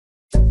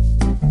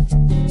Talk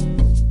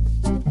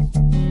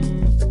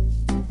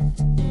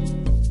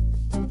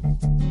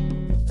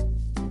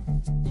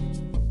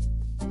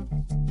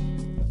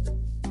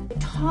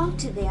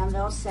to them,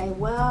 they'll say,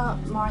 well,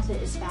 Martha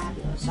is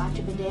fabulous.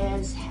 Dr.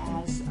 Bedez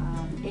has,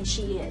 and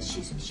she is,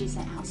 she's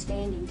an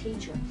outstanding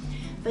teacher.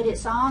 But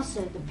it's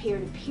also the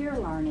peer-to-peer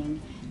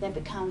learning that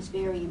becomes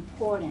very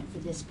important for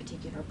this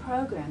particular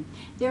program.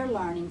 They're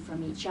learning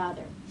from each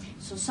other.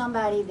 So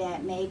somebody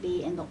that may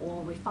be in the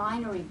oil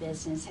refinery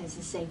business has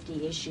a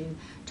safety issue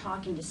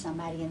talking to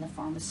somebody in the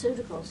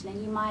pharmaceuticals. Now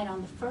you might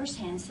on the first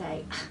hand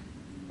say,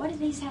 what do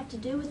these have to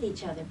do with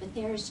each other? But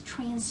there's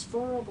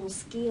transferable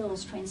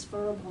skills,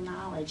 transferable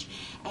knowledge,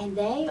 and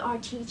they are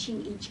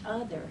teaching each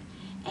other.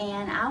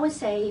 And I would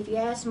say, if you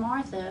ask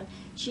Martha,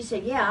 she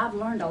said, yeah, I've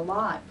learned a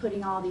lot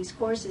putting all these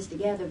courses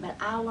together, but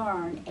I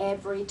learn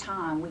every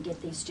time we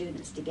get these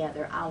students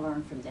together. I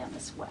learn from them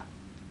as well.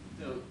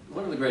 So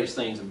one of the greatest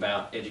things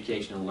about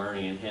education and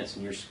learning,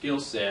 enhancing your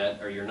skill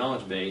set or your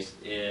knowledge base,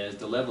 is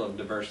the level of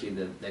diversity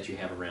that you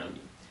have around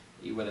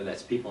you. Whether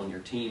that's people on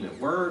your team at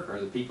work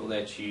or the people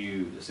that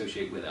you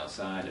associate with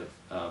outside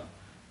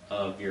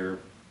of your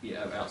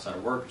outside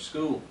of work or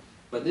school.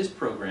 But this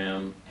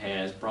program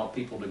has brought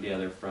people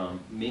together from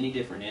many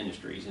different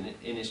industries, and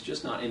it's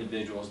just not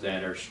individuals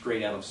that are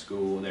straight out of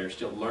school that are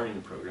still learning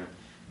the program.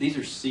 These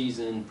are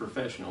seasoned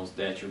professionals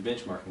that you're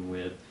benchmarking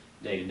with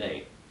day to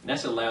day. And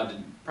that's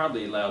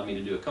probably allowed me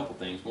to do a couple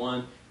things.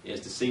 One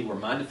is to see where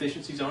my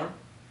deficiencies are.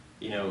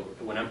 You know,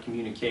 when I'm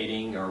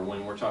communicating or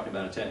when we're talking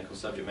about a technical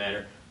subject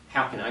matter,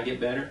 how can I get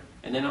better?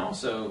 And then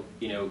also,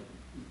 you know,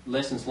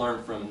 lessons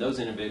learned from those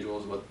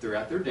individuals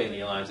throughout their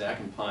daily lives that I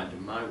can apply to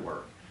my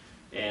work.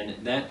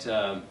 And that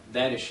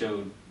has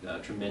showed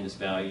tremendous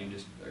value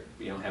just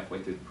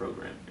halfway through the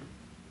program.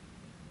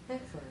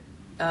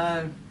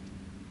 Excellent.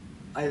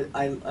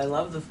 I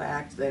love the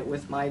fact that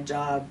with my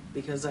job,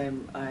 because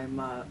I'm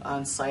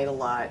on site a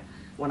lot,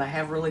 when I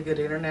have really good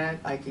internet,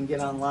 I can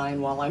get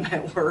online while I'm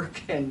at work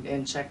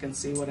and check and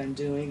see what I'm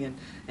doing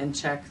and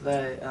check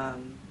the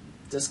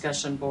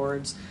discussion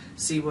boards,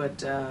 see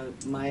what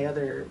my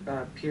other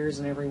peers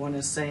and everyone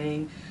is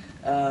saying.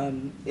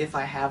 If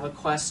I have a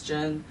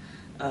question,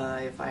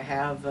 if I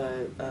have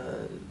a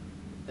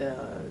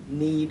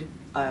need,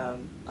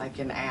 I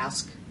can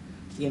ask,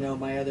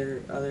 my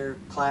other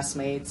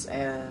classmates,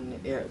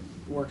 and it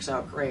works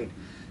out great.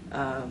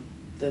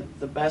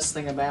 The best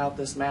thing about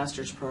this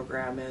master's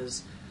program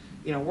is,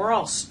 we're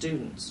all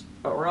students,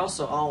 but we're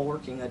also all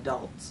working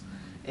adults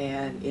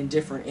and in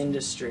different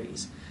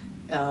industries.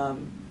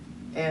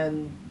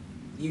 And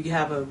you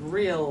have a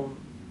real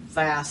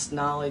vast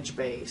knowledge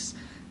base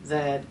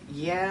that,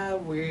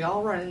 we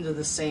all run into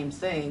the same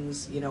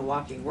things,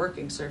 walking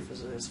working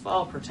surfaces,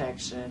 fall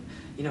protection,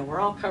 we're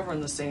all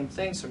covering the same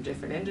things from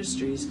different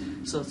industries.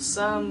 So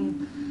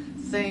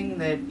something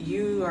that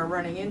you are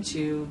running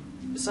into,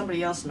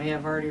 somebody else may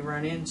have already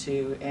run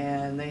into,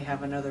 and they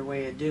have another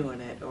way of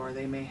doing it, or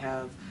they may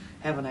have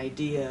an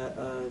idea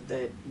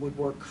that would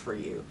work for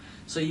you.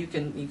 So you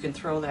can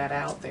throw that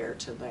out there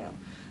to them.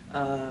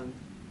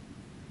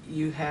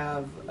 You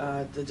have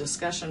the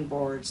discussion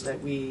boards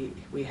that we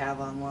have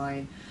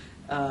online.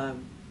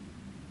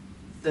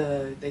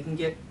 They can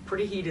get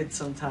pretty heated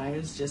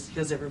sometimes just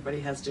because everybody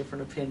has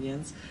different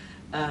opinions,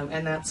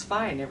 and that's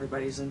fine.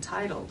 Everybody's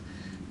entitled.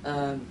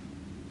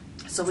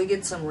 So we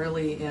get some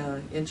really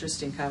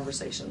interesting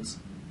conversations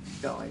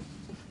going.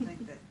 I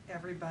think that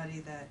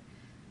everybody that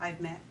I've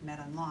met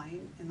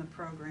online in the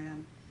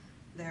program,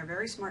 they're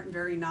very smart and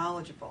very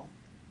knowledgeable,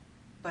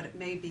 but it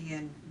may be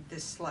in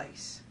this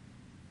slice.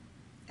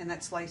 And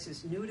that slice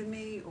is new to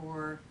me,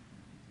 or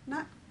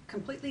not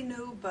completely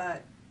new,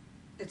 but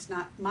it's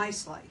not my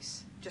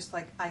slice, just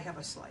like I have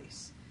a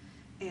slice.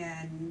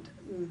 And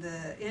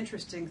the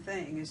interesting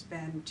thing has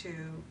been to,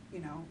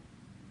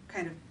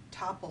 kind of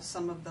topple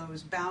some of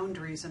those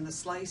boundaries in the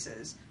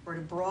slices, or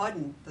to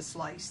broaden the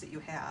slice that you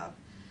have,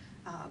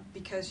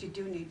 because you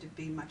do need to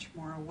be much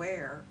more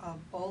aware of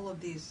all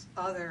of these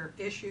other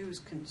issues,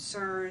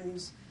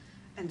 concerns,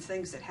 and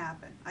things that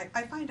happen.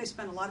 I find I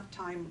spend a lot of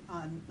time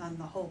on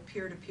the whole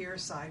peer-to-peer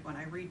side. When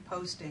I read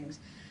postings,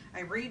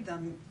 I read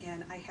them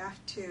and I have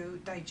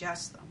to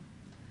digest them.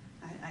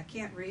 I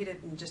can't read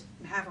it and just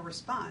have a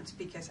response,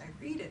 because I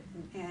read it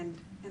and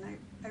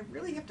I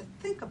really have to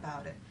think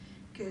about it,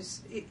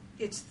 because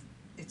it's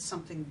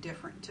something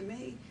different to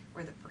me,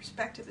 or the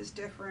perspective is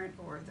different,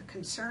 or the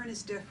concern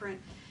is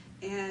different,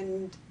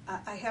 and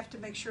I have to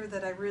make sure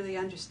that I really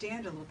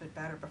understand a little bit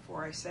better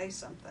before I say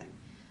something.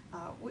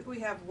 We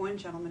have one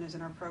gentleman who's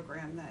in our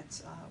program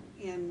that's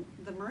in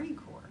the Marine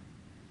Corps,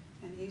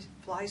 and he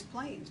flies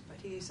planes, but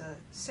he's a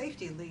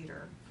safety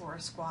leader for a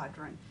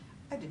squadron.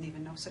 I didn't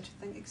even know such a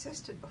thing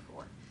existed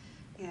before.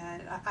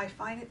 And I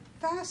find it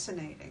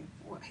fascinating,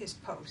 his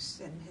posts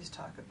and his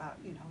talk about,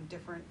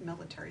 different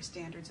military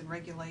standards and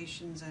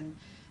regulations and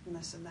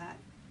this and that.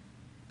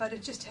 But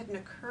it just hadn't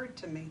occurred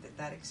to me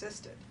that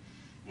existed.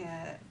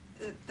 And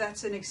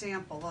that's an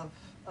example of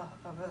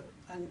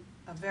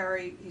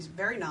he's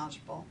very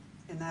knowledgeable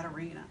in that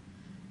arena.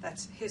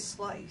 That's his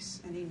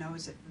slice, and he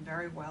knows it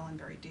very well and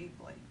very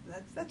deeply.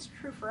 That's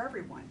true for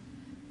everyone.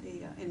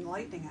 The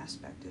enlightening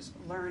aspect is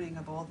learning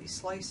of all these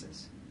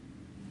slices.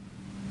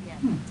 Yeah.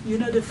 You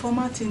know, the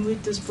format in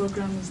which this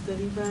program is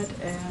delivered,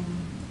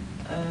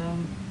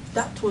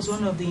 that was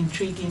one of the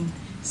intriguing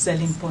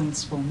selling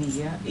points for me.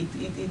 Yeah,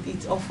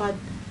 it offered,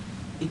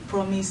 it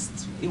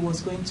promised it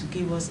was going to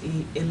give us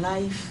a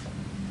live,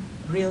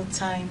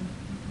 real-time,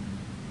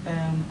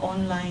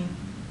 online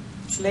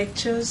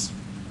lectures,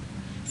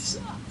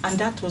 and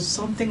that was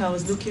something I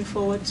was looking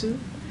forward to.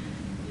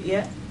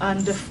 Yeah,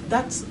 and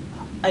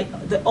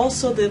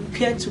also the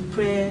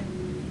peer-to-peer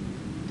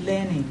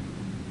learning.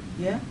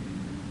 Yeah,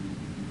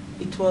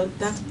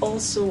 that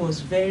also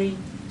was very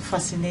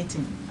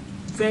fascinating,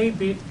 very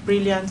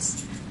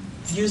brilliant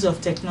use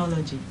of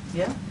technology.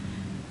 Yeah,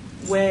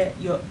 where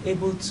you're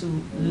able to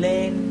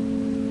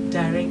learn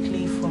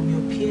directly from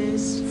your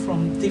peers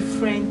from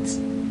different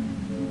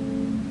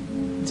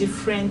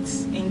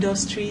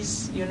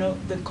industries. You know,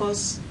 the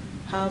course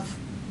have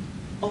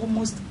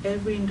almost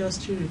every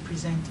industry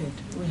represented.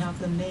 We have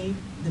the Navy,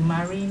 the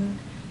Marine,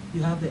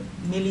 you have the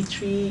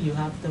military, you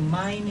have the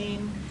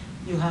mining,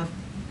 you have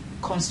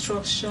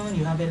construction,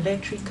 you have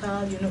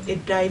electrical, you know, a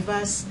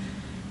diverse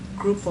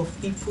group of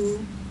people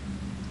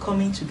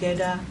coming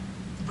together,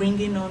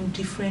 bringing on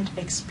different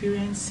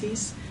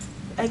experiences.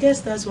 I guess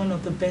that's one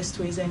of the best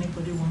ways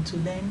anybody wants to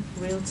learn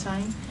real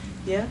time.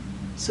 Yeah.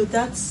 So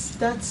that's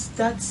a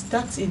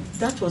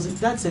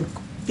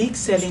big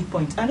selling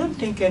point. I don't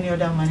think any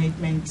other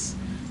management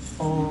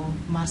or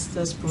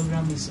master's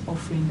program is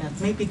offering that.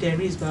 Maybe there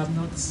is, but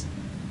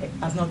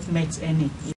I've not met any.